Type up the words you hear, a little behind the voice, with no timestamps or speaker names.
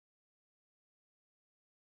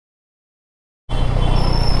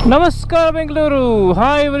Namaskar Bengaluru.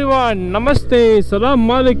 Hi everyone. Namaste. Salam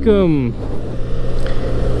alaikum.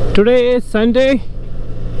 Today is Sunday,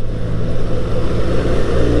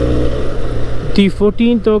 the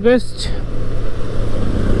 14th August,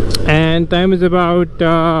 and time is about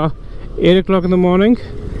 8 o'clock in the morning.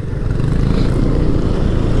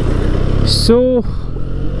 So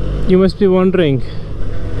you must be wondering,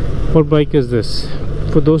 what bike is this?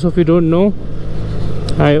 For those of you who don't know,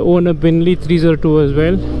 I own a Benelli302 as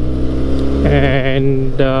well,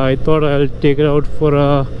 and I thought I'll take it out for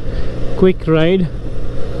a quick ride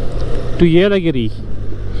to Yelagiri,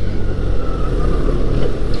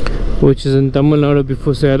 which is in Tamil Nadu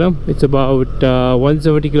before Salem. It's about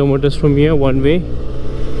 170 kilometers from here one way,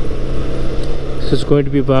 so it's going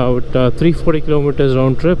to be about 340 kilometers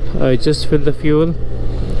round trip. I just filled the fuel.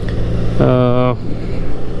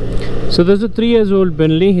 So there's a 3 years old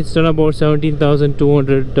Benelli. It's done about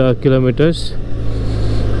 17,200 kilometers,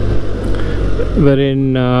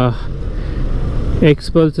 wherein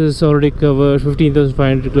X-Pulse has already covered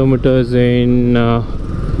 15,500 kilometers in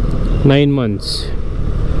 9 months.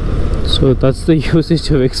 So that's the usage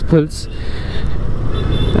of X-Pulse.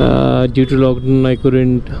 Due to lockdown I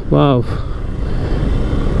couldn't. Wow,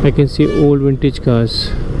 I can see old vintage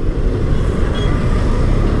cars.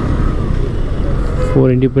 For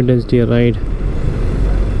Independence Day ride.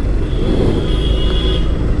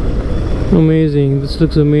 Amazing, this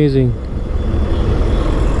looks amazing.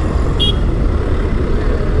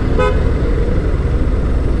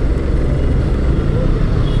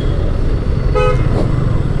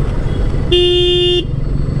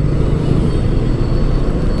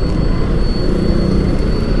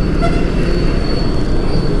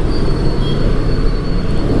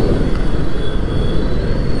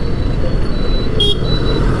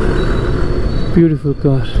 Beautiful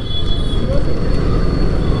car.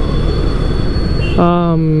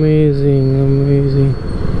 Amazing, amazing.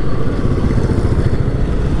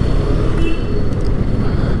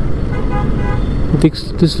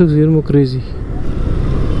 This looks even more crazy.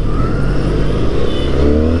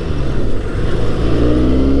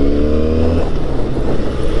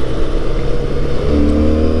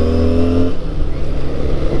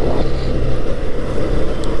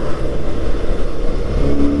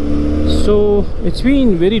 So it's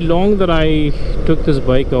been very long that I took this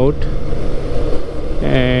bike out,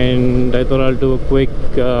 and I thought I'll do a quick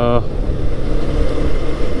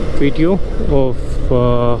video of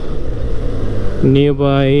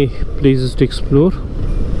nearby places to explore.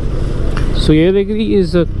 So Yelagiri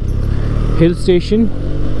is a hill station,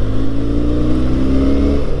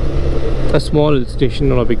 a small hill station,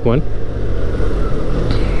 not a big one.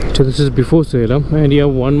 So this is before Salem, and you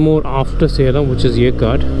have one more after Salem, which is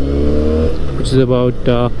Yelagiri, which is about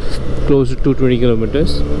close to 220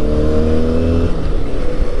 kilometers.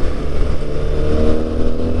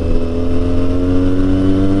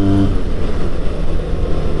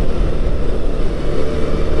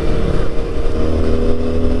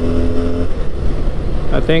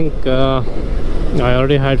 I think I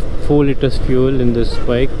already had 4 liters fuel in this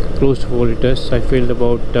bike, close to 4 liters. I filled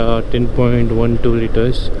about 10.12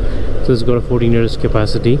 liters, so it's got a 14 liters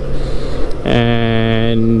capacity.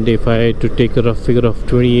 And if I had to take a rough figure of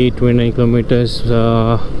 28-29 kilometers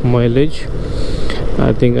mileage,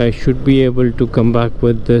 I think I should be able to come back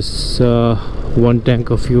with this one tank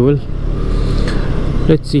of fuel.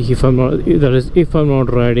 Let's see if I'm not, that is if I'm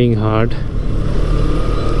not riding hard.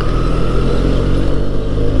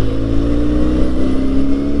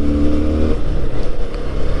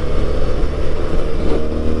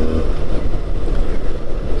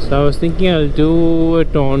 So I was thinking I'll do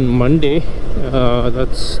it on Monday,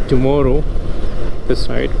 that's tomorrow, this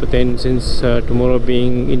ride. But then since tomorrow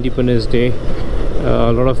being Independence Day,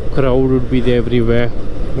 a lot of crowd would be there everywhere,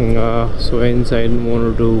 so hence I didn't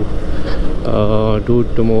want to do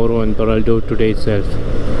it tomorrow, and thought I'll do it today itself.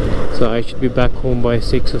 So I should be back home by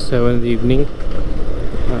 6 or 7 in the evening.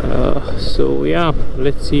 So yeah,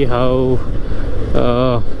 let's see how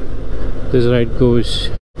this ride goes.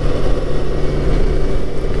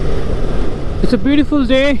 It's a beautiful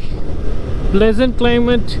day, pleasant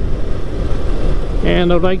climate,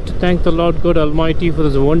 and I'd like to thank the Lord God Almighty for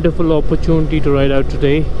this wonderful opportunity to ride out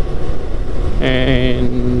today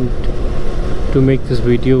and to make this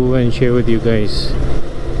video and share with you guys.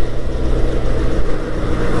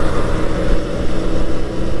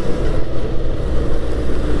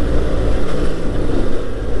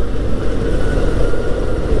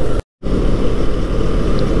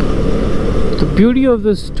 Beauty of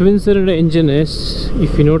this twin cylinder engine is,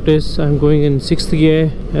 if you notice, I'm going in 6th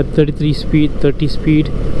gear at 33 speed, 30 speed,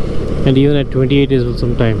 and even at 28 as well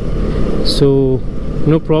sometime. So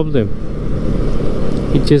no problem.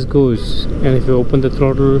 It just goes, and if you open the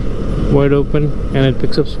throttle wide open, and it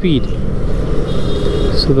picks up speed.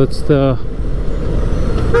 So that's the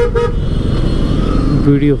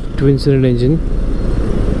beauty of twin cylinder engine.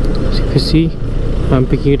 So if you see, I'm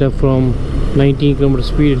picking it up from 19 km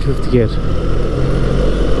speed in 5th gear.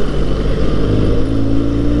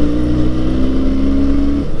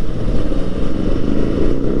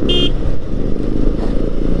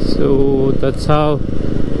 So that's how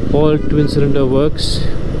all twin cylinder works.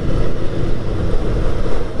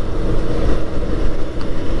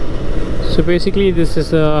 So basically this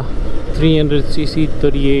is a 300cc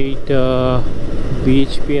 38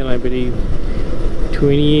 bhp, and I believe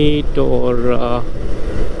 28 or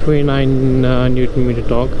 29 newton meter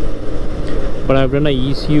torque, but I've done a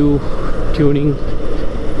ECU tuning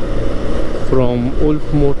from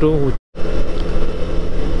Wolf Moto.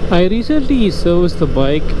 I recently serviced the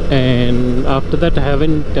bike, and after that I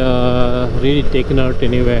haven't really taken out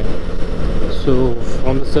anywhere. So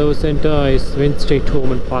from the service center I went straight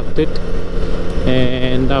home and parked it,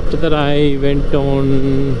 and after that I went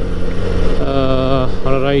on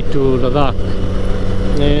a ride to Ladhak,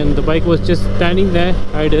 and the bike was just standing there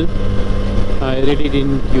idle. I really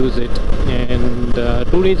didn't use it, and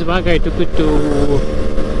 2 days back I took it to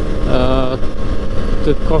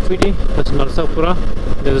the coffee day. That's Narsapura.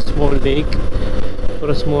 There's a small lake for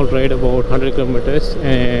a small ride, about 100 kilometers,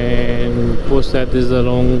 and post that this is a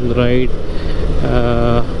long ride.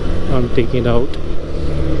 I'm taking it out.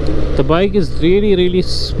 The bike is really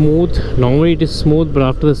smooth. Normally it is smooth, but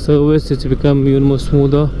after the service it's become even more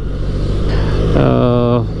smoother.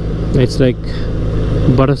 It's like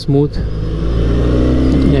butter smooth,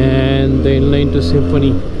 and the inline to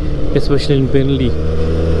symphony, especially in Benelli,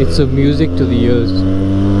 it's a music to the ears.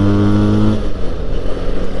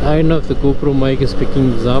 I don't know if the GoPro mic is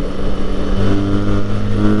picking this up.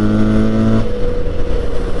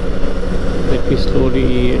 Let me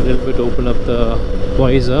slowly a little bit open up the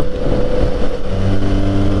visor.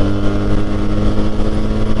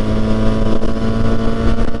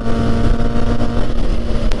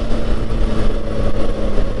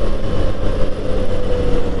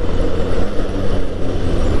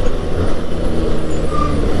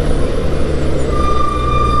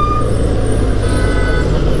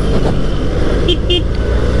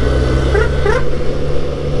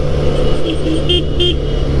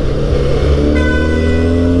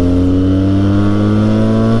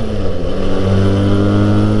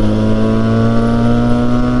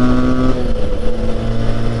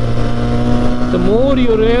 The more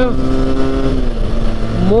you rev,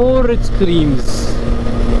 more it screams.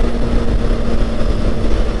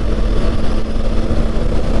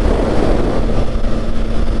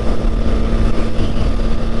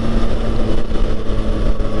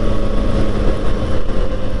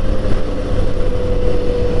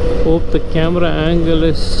 Hope the camera angle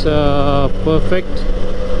is perfect,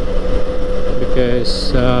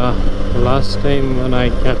 because last time when I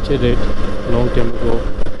captured it a long time ago,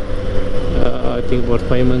 I think about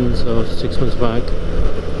 5 months or 6 months back,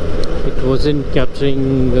 it wasn't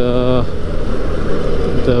capturing the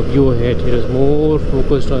view ahead. It was more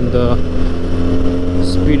focused on the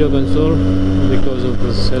speedo console because of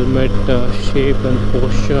this helmet shape and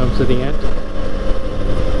posture I'm sitting at.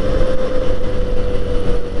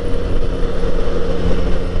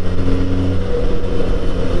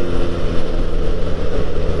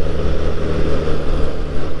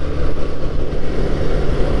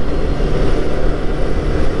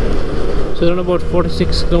 So around about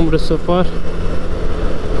 46 kilometers so far.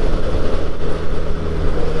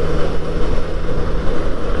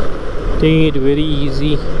 Taking it very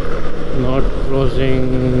easy, not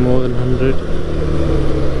crossing more than 100.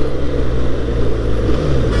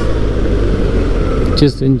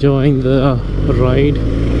 Just enjoying the ride.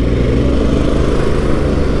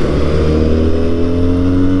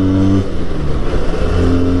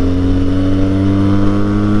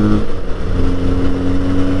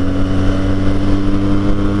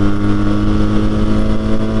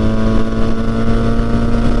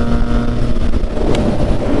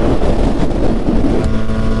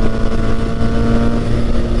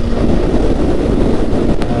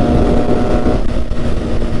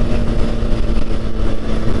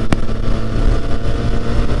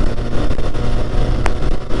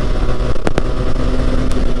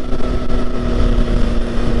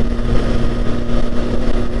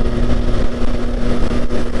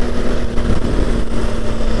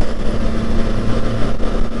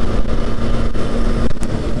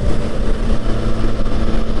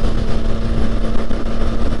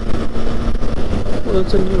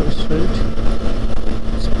 That's a new restaurant.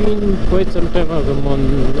 It's been quite some time I've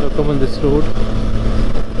come on this road,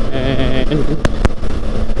 and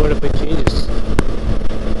quite a bit changes.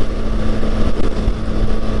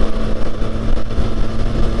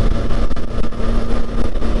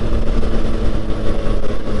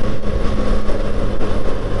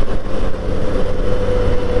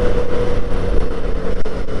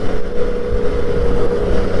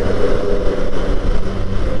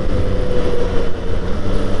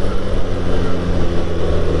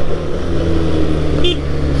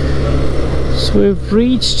 So we've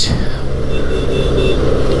reached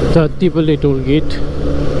the Benelli toll gate.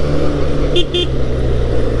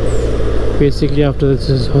 Basically after this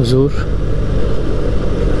is Huzur.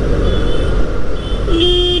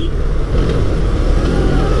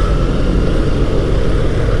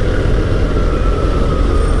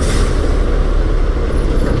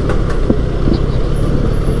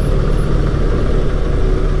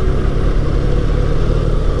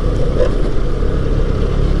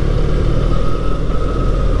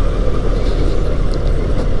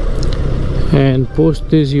 And post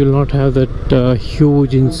this you'll not have that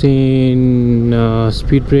huge insane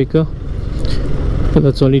speed breaker, but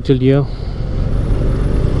that's only till here.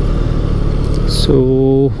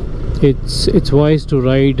 So it's wise to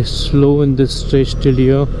ride slow in this stretch till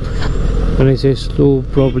here. When I say slow,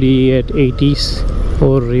 probably at 80s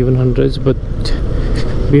or even 100s, but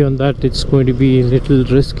beyond that it's going to be a little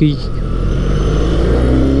risky.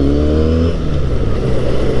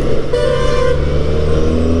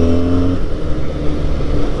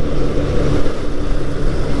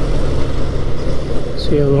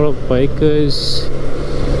 See a lot of bikers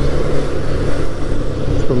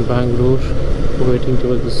from Bangalore waiting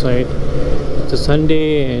towards the side. It's a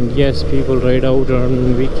Sunday, and yes, people ride out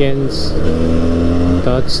on weekends.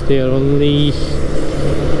 That's their only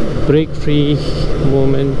break-free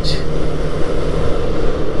moment.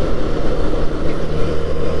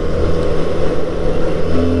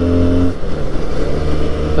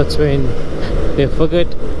 That's when they forget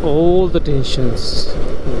all the tensions,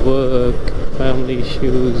 work, family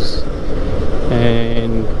issues,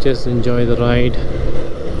 and just enjoy the ride.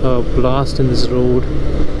 A blast in this road.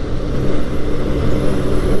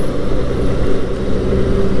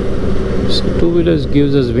 So two-wheelers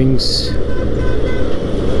gives us wings.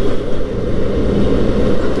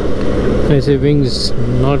 I say wings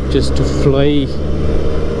not just to fly,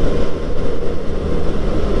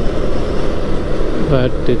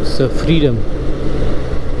 but it's a freedom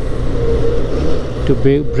to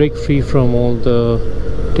break free from all the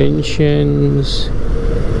tensions,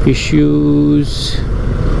 issues,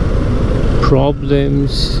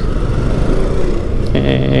 problems,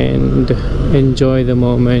 and enjoy the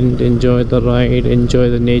moment, enjoy the ride, enjoy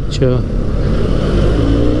the nature.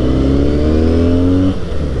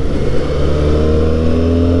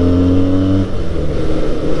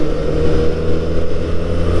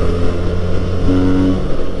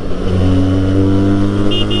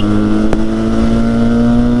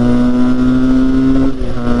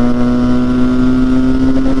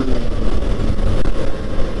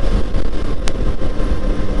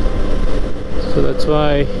 So that's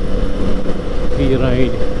why we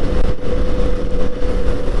ride.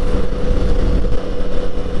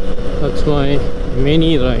 That's why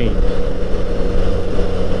many ride.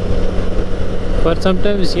 But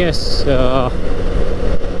sometimes, yes,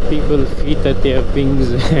 people feel that they have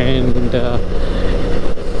wings and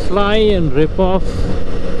fly and rip off.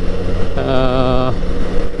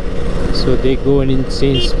 So they go in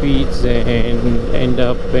insane speeds and end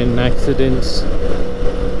up in accidents,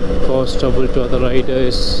 cause trouble to other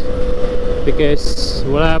riders, because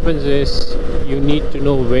what happens is you need to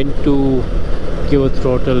know when to give a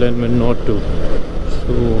throttle and when not to.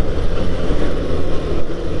 So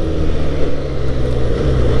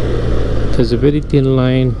there's a very thin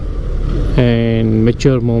line and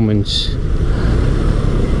mature moments.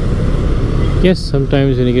 Yes,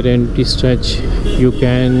 sometimes when you get an empty stretch you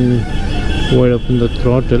can wide open the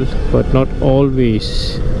throttle, but not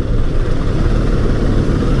always.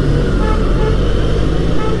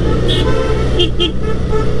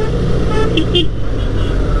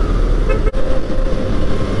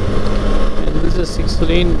 And this is a 6th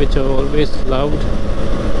lane which I've always loved.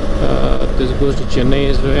 This goes to Chennai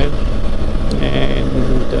as well, and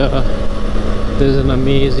there's an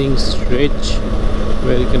amazing stretch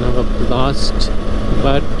where you can have a blast,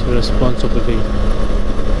 but responsibly,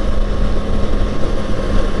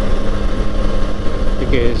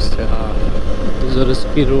 because this is a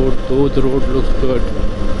risky road. Though the road looks good,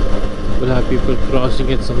 we'll have people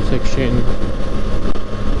crossing at some section.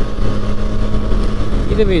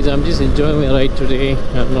 It Anyways, I'm just enjoying my ride today.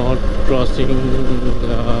 I'm not crossing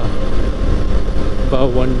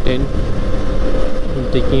above 110.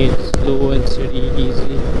 I'm taking it slow and steady,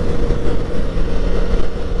 easy.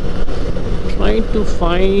 Trying to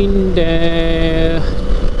find a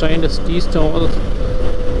tea stall.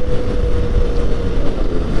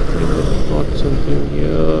 Got something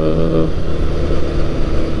here.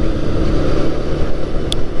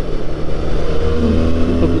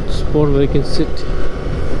 A good spot where I can sit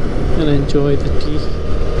and enjoy the tea.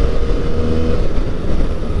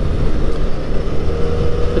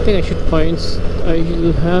 I think I should find. I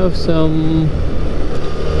will have some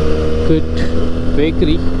good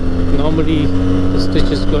bakery. Normally, the Stitch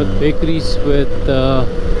has got bakeries with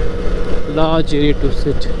large area to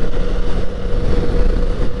sit,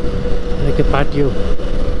 like a patio.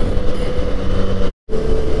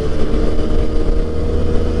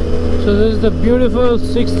 So this is the beautiful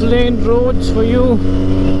 6-lane roads for you.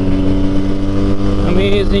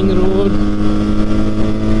 Amazing road,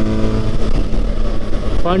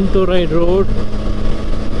 fun to ride road.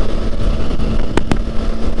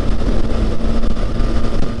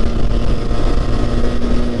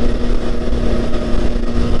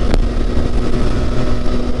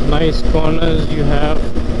 Nice corners you have.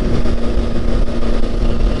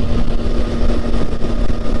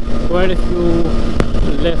 Quite a few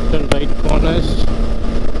left and right corners.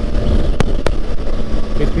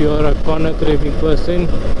 If you are a corner craving person,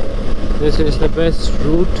 this is the best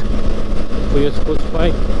route for your sports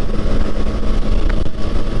bike.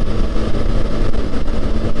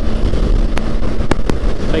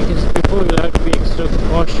 Like I said before, you'll have to be extra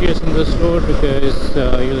cautious on this road because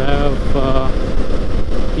you'll have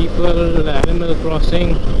people, animal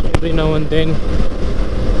crossing every now and then.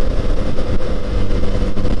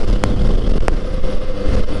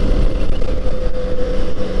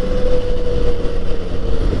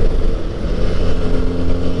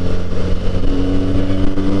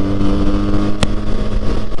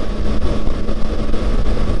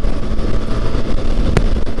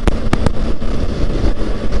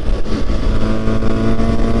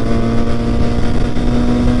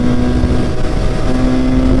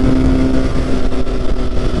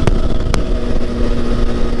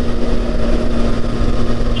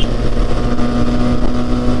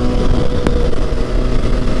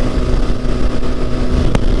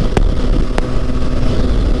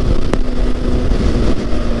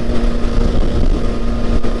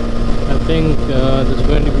 This is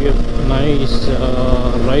going to be a nice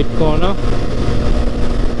right corner.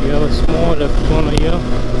 You have a small left corner here.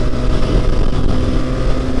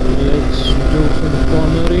 Let's do some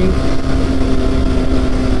cornering.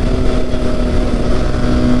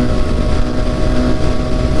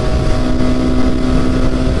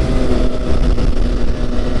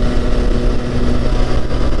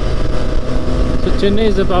 So Chennai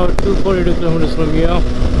is about 242 kilometers from here.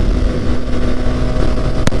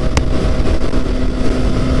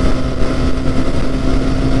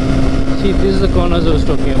 See, this is the corners I was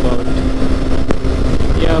talking about.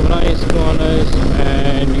 You have nice corners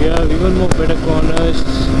and you have even more better corners.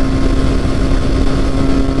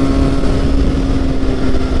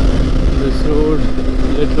 This road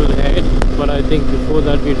little ahead, but I think before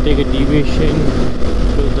that we'll take a deviation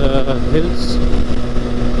to the hills.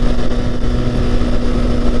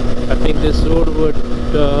 I think this road would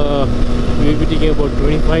we'll be taking about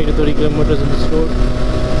 25 to 30 kilometers on this road,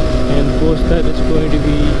 and post that it's going to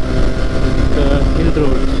be the hill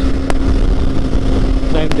roads.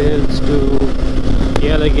 Climb the hills to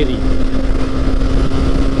Yelagiri.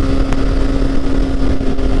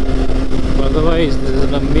 Otherwise, this is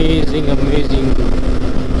an amazing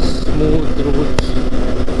smooth route.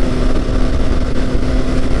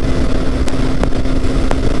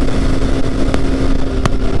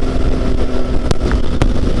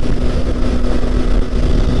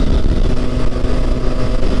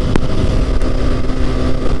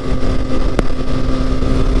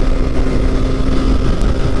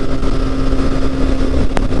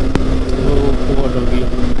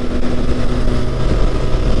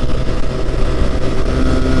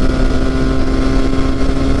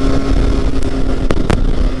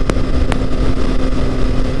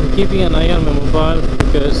 Keeping an eye on my mobile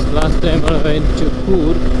because last time I went to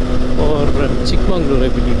Coorg or Chikmagalur, I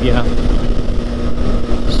believe, yeah.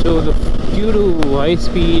 So due to high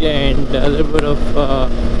speed and a little bit of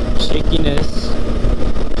shakiness,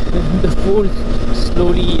 the phone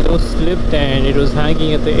slowly slipped and it was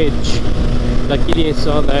hanging at the edge. Luckily I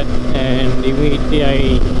saw that and immediately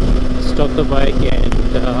I stopped the bike and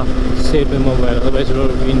saved my mobile. Otherwise it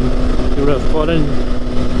would have fallen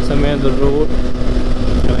somewhere on the road.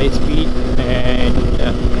 I high speed, and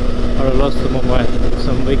I would have lost the mobile.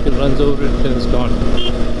 Some vehicle runs over it, then it's gone.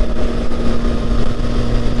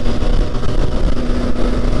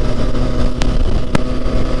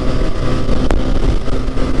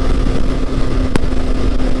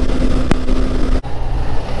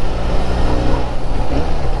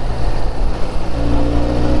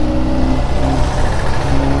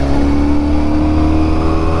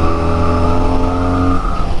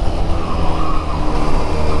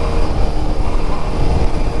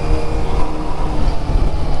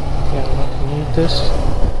 This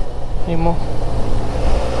anymore.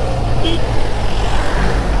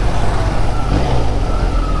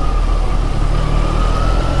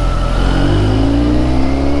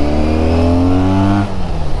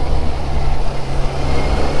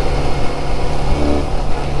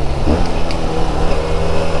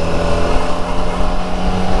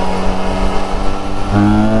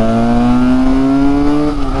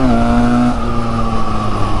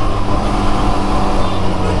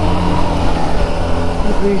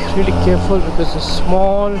 Be really careful because it's a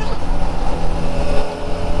small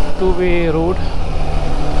two-way road.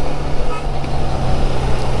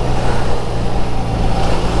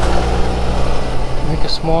 Make a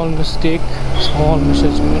small mistake, small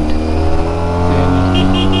misjudgment,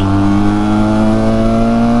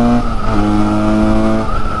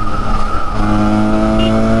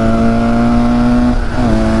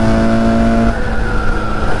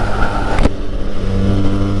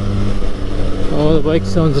 then the bike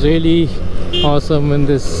sounds really awesome in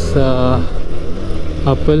this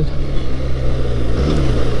uphill.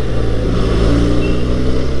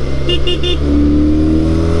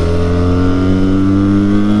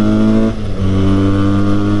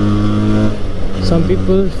 Some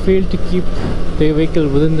people fail to keep their vehicle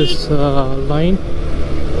within this line.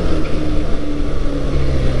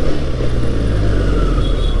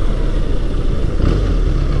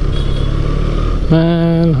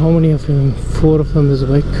 Man, how many of them? 4 of them this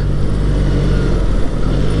bike.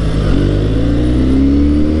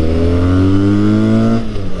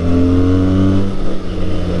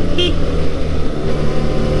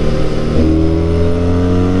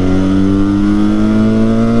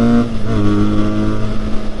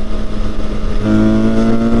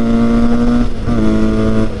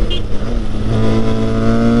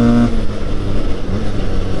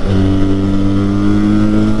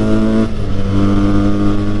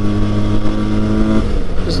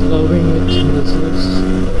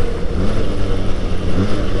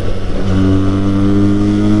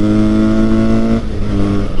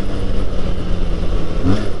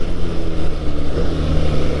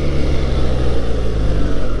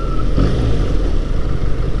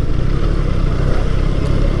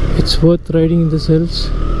 It's worth riding in the hills,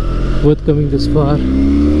 worth coming this far.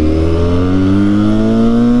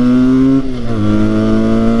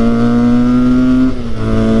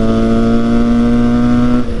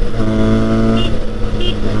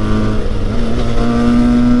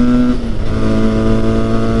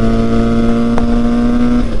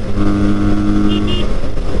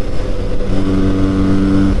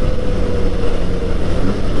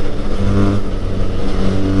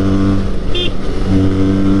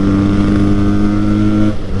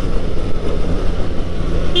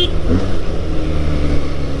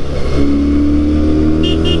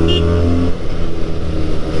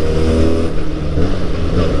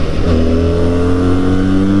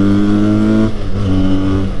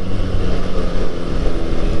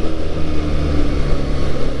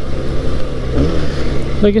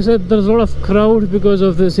 Like I said, there's a lot of crowd because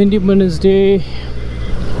of this Independence Day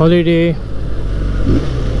holiday,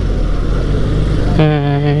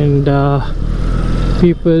 and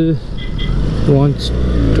people want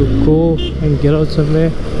to go and get out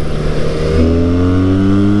somewhere.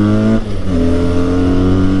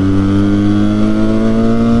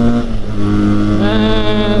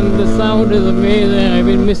 And the sound is amazing. I've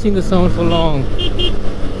been missing the sound for long.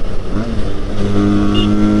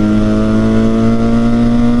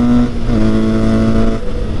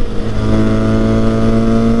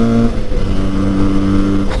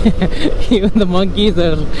 Even the monkeys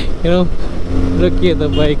are, looking at the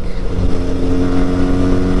bike.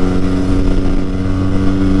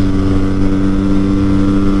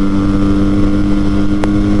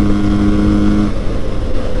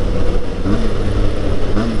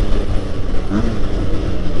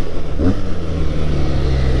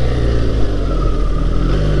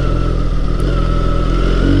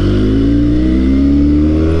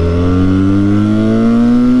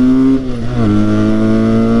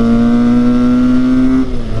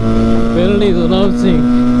 Benelli is announcing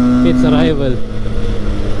its arrival.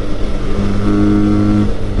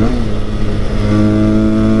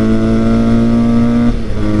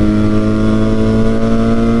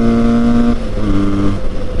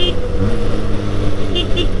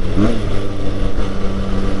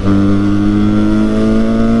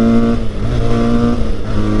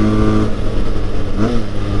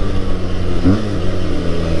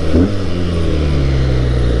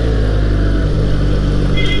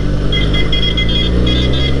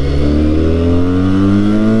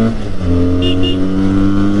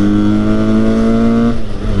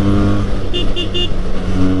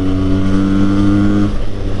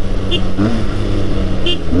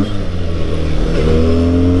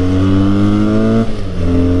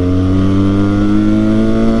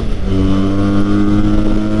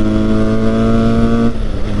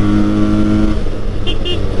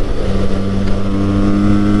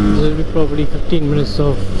 15 minutes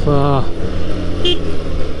of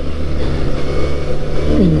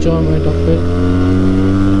enjoyment of it.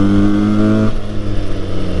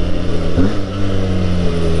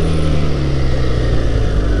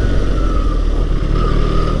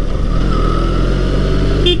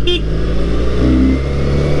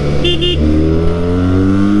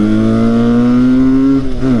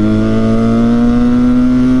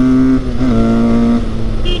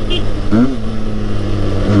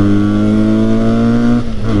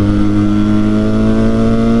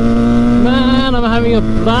 Man, I'm having a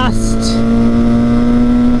blast.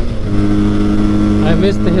 I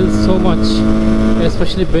miss the hills so much,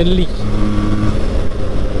 especially Benelli.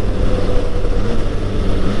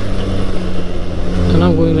 And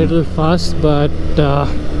I'm going a little fast, but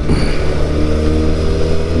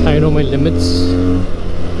I know my limits.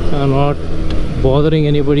 I'm not bothering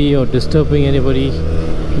anybody or disturbing anybody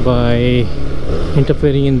by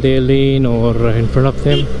interfering in their lane or in front of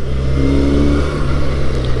them.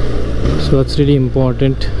 So that's really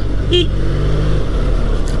important.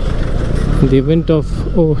 In the event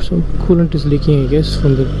of, oh, some coolant is leaking, I guess,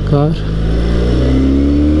 from the car.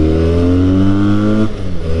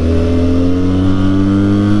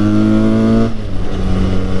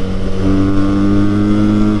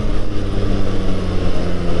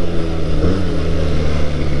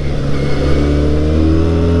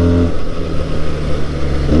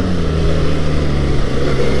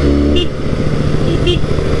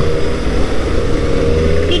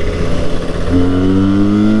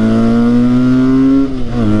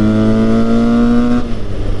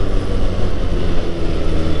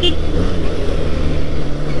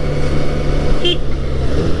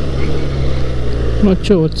 Not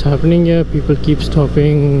sure what's happening here. People keep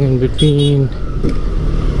stopping in between,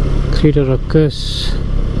 create a ruckus.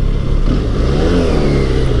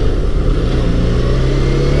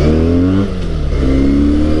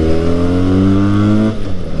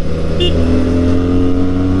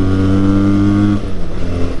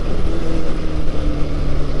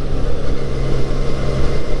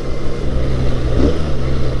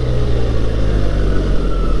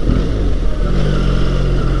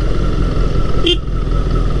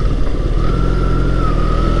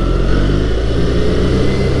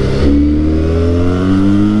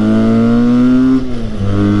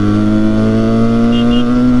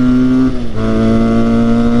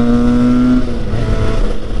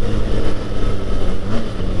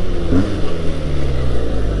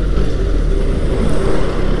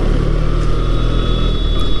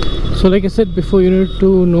 So like I said before, you need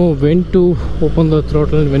to know when to open the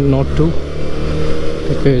throttle and when not to,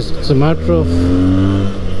 because it's a matter of,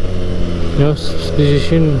 you know,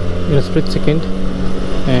 decision in a split second,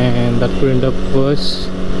 and that could end up worse.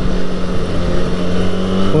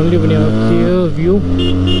 Only when you have a clear view,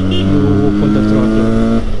 you open the throttle.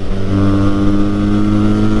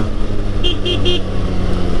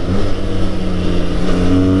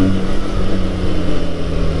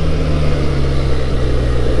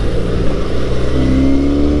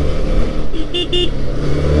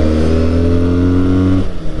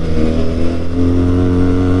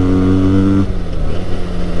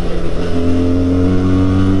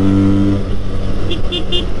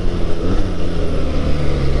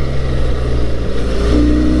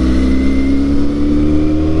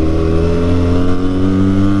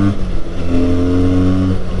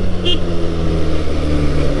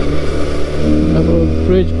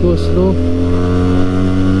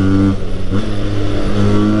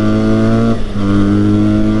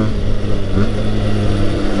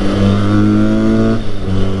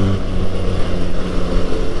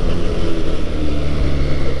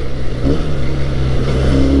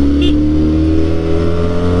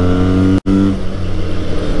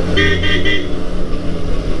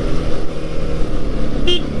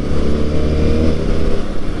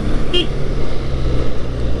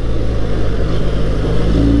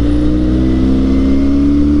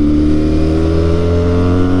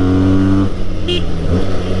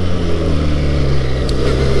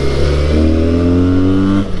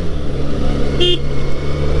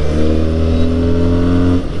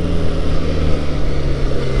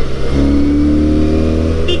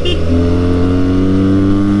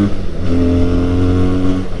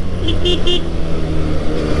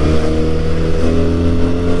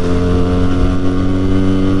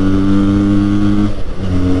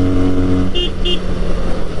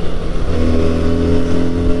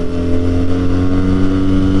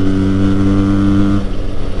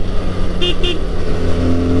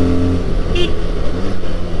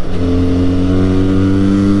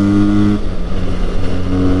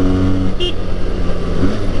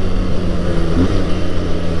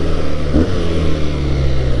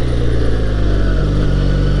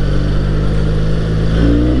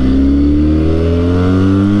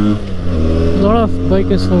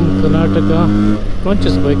 bikers from Karnataka, not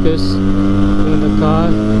just bikers, in the car.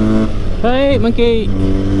 Hey, monkey!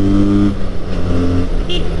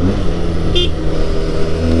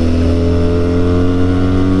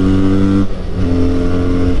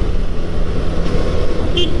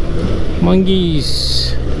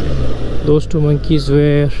 Monkeys. Those two monkeys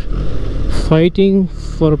were fighting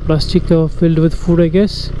for a plastic cover filled with food, I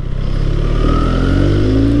guess.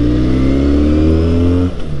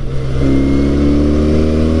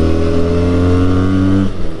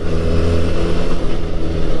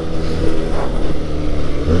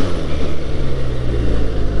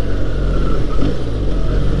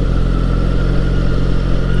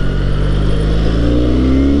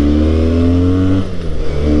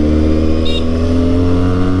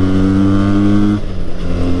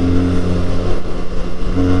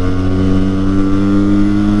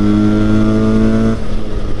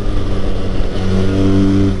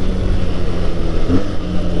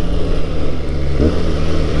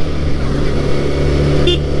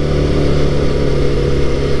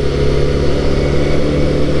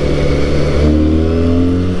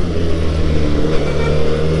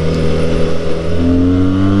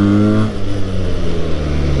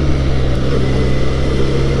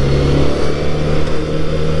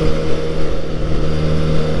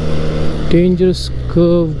 Dangerous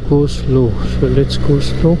curve, go slow. So let's go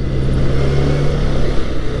slow.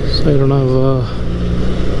 So I don't have a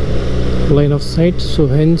line of sight, so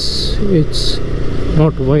hence it's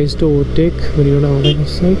not wise to overtake when you don't have a line of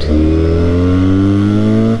sight.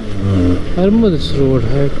 I remember this road.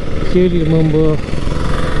 I clearly remember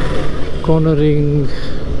cornering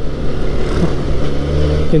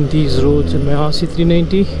in these roads in my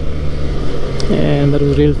RC390, and that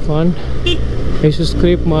was real fun. I used to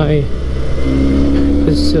scrape my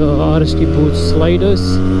RST boost sliders.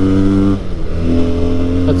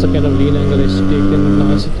 That's the kind of lean angle I used to take in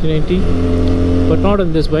RC390, but not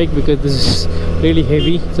on this bike because this is really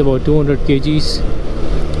heavy. It's about 200 kgs,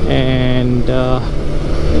 and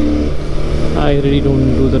I really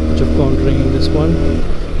don't do that much of cornering in this one.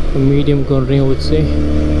 A medium cornering, I would say.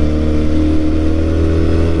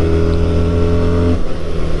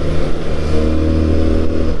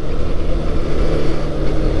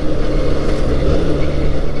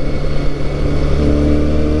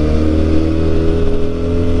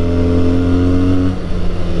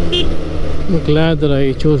 I'm glad that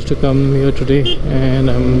I chose to come here today, and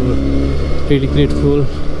I'm really grateful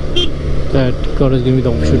that God has given me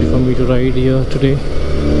the opportunity for me to ride here today.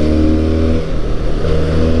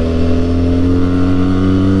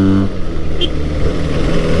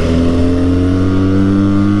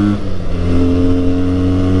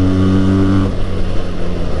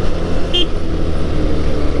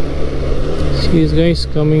 See these guys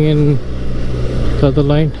coming in the other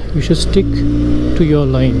line. You should stick to your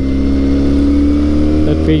line.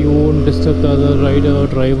 That way you won't disturb the other rider or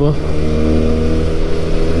driver.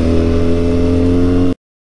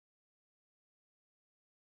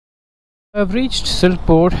 I've reached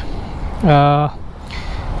Silkboard. I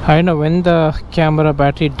don't know when the camera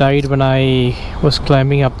battery died when I was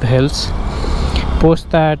climbing up the hills. Post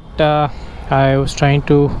that I was trying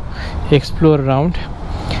to explore around,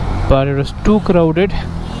 but it was too crowded,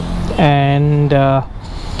 and I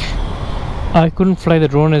couldn't fly the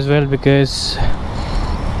drone as well because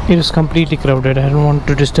it was completely crowded. I don't want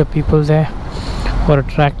to disturb people there or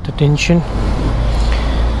attract attention.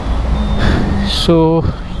 So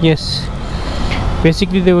yes,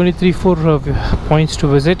 basically there were only 3-4 points to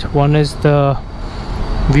visit. One is the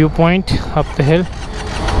viewpoint up the hill,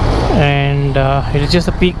 and it is just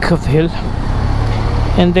the peak of the hill,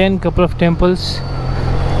 and then a couple of temples,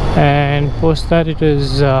 and post that it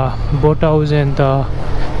is boat house and the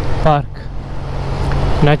park,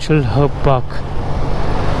 natural herb park.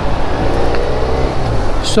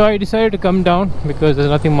 So I decided to come down because there's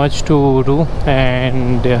nothing much to do,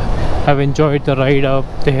 and I've enjoyed the ride up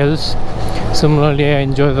the hills. Similarly, I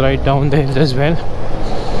enjoy the ride down the hills as well.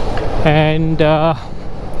 And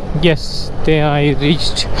yes, there I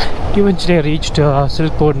reached, eventually I reached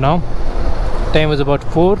Silkboard now. Time was about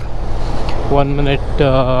 1 minute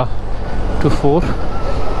to 4,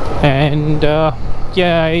 and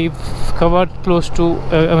yeah, I've covered close to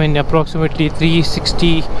approximately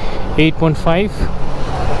 368.5,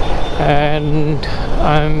 and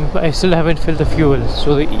I still haven't filled the fuel.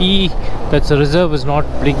 So the E, that's a reserve, is not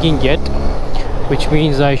blinking yet, which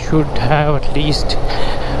means I should have at least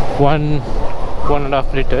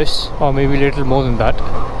 1.5 liters, or maybe a little more than that.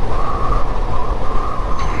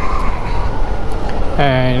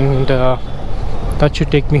 And that should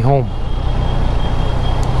take me home.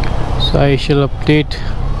 So I shall update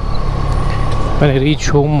when I reach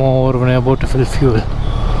home or when I'm about to fill fuel.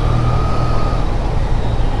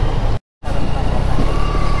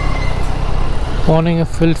 Morning I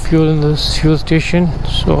filled fuel in this fuel station,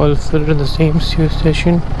 so I'll fill it in the same fuel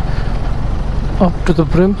station up to the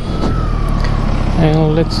brim,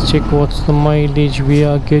 and let's check what's the mileage we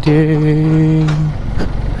are getting.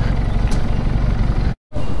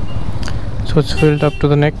 So it's filled up to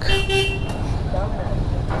the neck,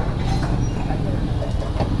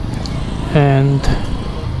 and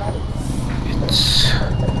it's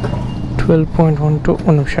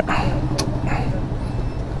 12.12.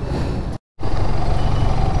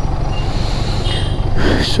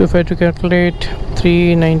 So if I had to calculate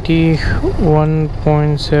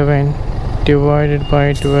 391.7 divided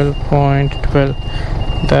by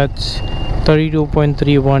 12.12, that's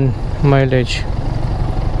 32.31 mileage.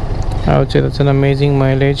 I would say that's an amazing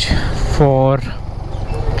mileage for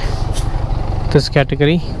this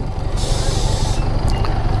category.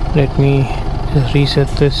 Let me just reset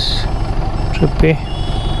this trip pay.